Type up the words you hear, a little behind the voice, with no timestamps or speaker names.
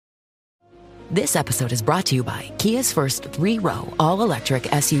This episode is brought to you by Kia's first 3-row all-electric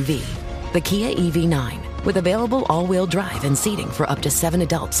SUV, the Kia EV9, with available all-wheel drive and seating for up to 7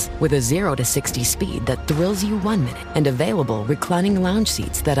 adults, with a 0 to 60 speed that thrills you 1 minute and available reclining lounge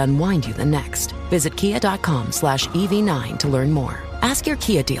seats that unwind you the next. Visit kia.com/EV9 to learn more. Ask your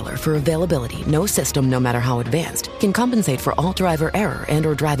Kia dealer for availability. No system, no matter how advanced, can compensate for all driver error and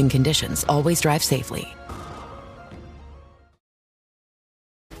or driving conditions. Always drive safely.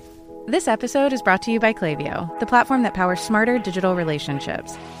 This episode is brought to you by Klaviyo, the platform that powers smarter digital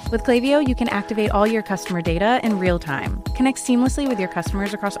relationships. With Klaviyo, you can activate all your customer data in real time, connect seamlessly with your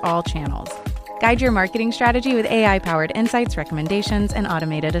customers across all channels, guide your marketing strategy with AI-powered insights, recommendations, and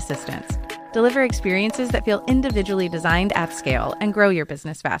automated assistance, deliver experiences that feel individually designed at scale, and grow your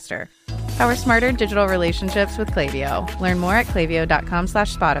business faster. Power smarter digital relationships with Klaviyo. Learn more at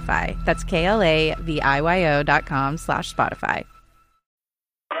klaviyo.com/Spotify. That's KLAVIYO.com/Spotify.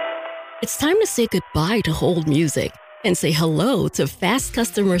 It's time to say goodbye to hold music and say hello to fast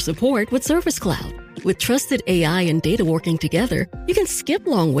customer support with Service Cloud. With trusted AI and data working together, you can skip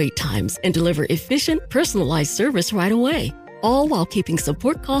long wait times and deliver efficient, personalized service right away, all while keeping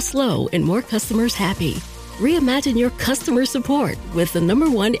support costs low and more customers happy. Reimagine your customer support with the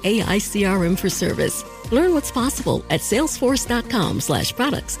 #1 AI CRM for service. Learn what's possible at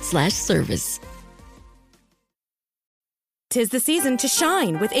salesforce.com/products/service. 'Tis the season to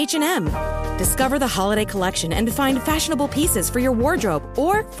shine with H&M. Discover the holiday collection and find fashionable pieces for your wardrobe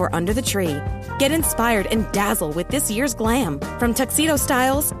or for under the tree. Get inspired and dazzle with this year's glam. From tuxedo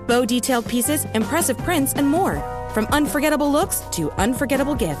styles, bow detailed pieces, impressive prints, and more. From unforgettable looks to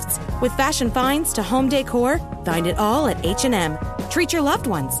unforgettable gifts. With fashion finds to home decor, find it all at H&M. Treat your loved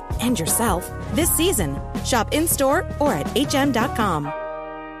ones and yourself this season. Shop in-store or at hm.com.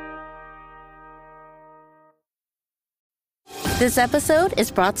 This episode is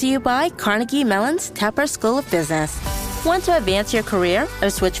brought to you by Carnegie Mellon's Tepper School of Business. Want to advance your career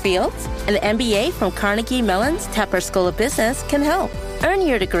or switch fields? An MBA from Carnegie Mellon's Tepper School of Business can help. Earn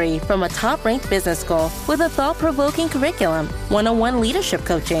your degree from a top-ranked business school with a thought-provoking curriculum, one-on-one leadership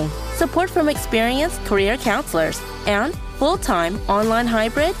coaching, support from experienced career counselors, and full-time, online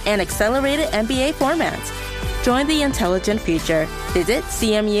hybrid, and accelerated MBA formats. Join the intelligent future. Visit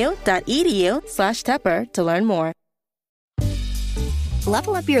cmu.edu/Tepper to learn more.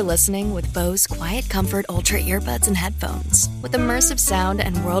 Level up your listening with Bose Quiet Comfort Ultra earbuds and headphones with immersive sound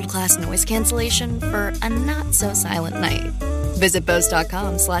and world-class noise cancellation for a not-so-silent night. Visit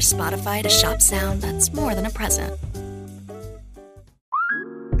Bose.com/Spotify to shop sound that's more than a present.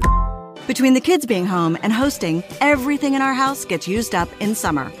 Between the kids being home and hosting, everything in our house gets used up in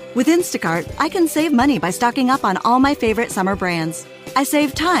summer. With Instacart, I can save money by stocking up on all my favorite summer brands. I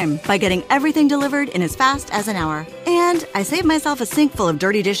save time by getting everything delivered in as fast as an hour. And I save myself a sink full of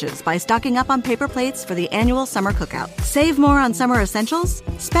dirty dishes by stocking up on paper plates for the annual summer cookout. Save more on summer essentials?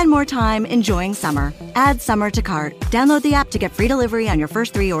 Spend more time enjoying summer. Add summer to cart. Download the app to get free delivery on your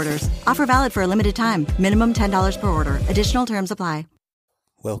first 3 orders. Offer valid for a limited time. Minimum $10 per order. Additional terms apply.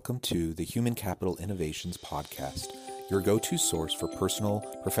 Welcome to the Human Capital Innovations Podcast, your go-to source for personal,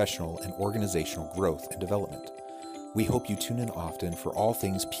 professional, and organizational growth and development. We hope you tune in often for all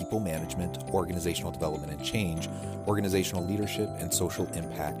things people management, organizational development and change, organizational leadership, and social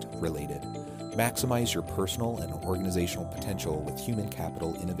impact related. Maximize your personal and organizational potential with Human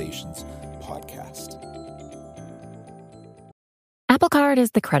Capital Innovations Podcast. Apple Card is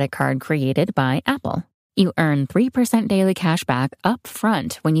the credit card created by Apple. You earn 3% daily cash back up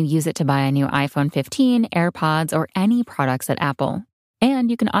front when you use it to buy a new iPhone 15, AirPods, or any products at Apple. And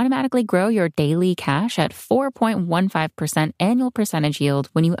you can automatically grow your daily cash at 4.15% annual percentage yield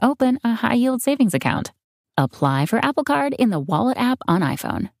when you open a high-yield savings account. Apply for Apple Card in the Wallet app on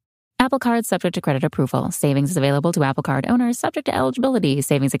iPhone. Apple Card subject to credit approval. Savings is available to Apple Card owners subject to eligibility.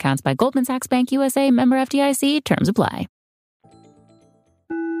 Savings accounts by Goldman Sachs Bank USA, member FDIC. Terms apply.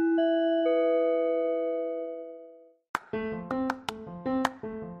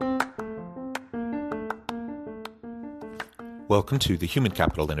 Welcome to the Human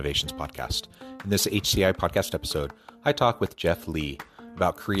Capital Innovations Podcast. In this HCI podcast episode, I talk with Jeff Lee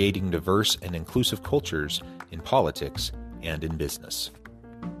about creating diverse and inclusive cultures in politics and in business.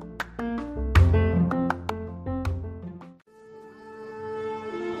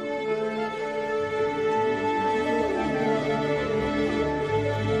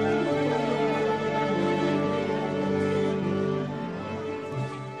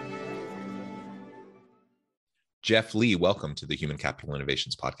 Jeff Lee, welcome to the Human Capital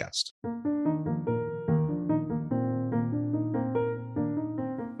Innovations Podcast.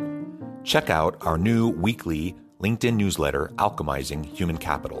 Check out our new weekly LinkedIn newsletter, Alchemizing Human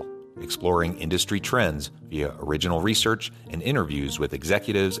Capital. exploring industry trends via original research and interviews with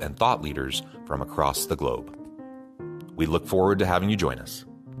executives and thought leaders from across the globe. We look forward to having you join us.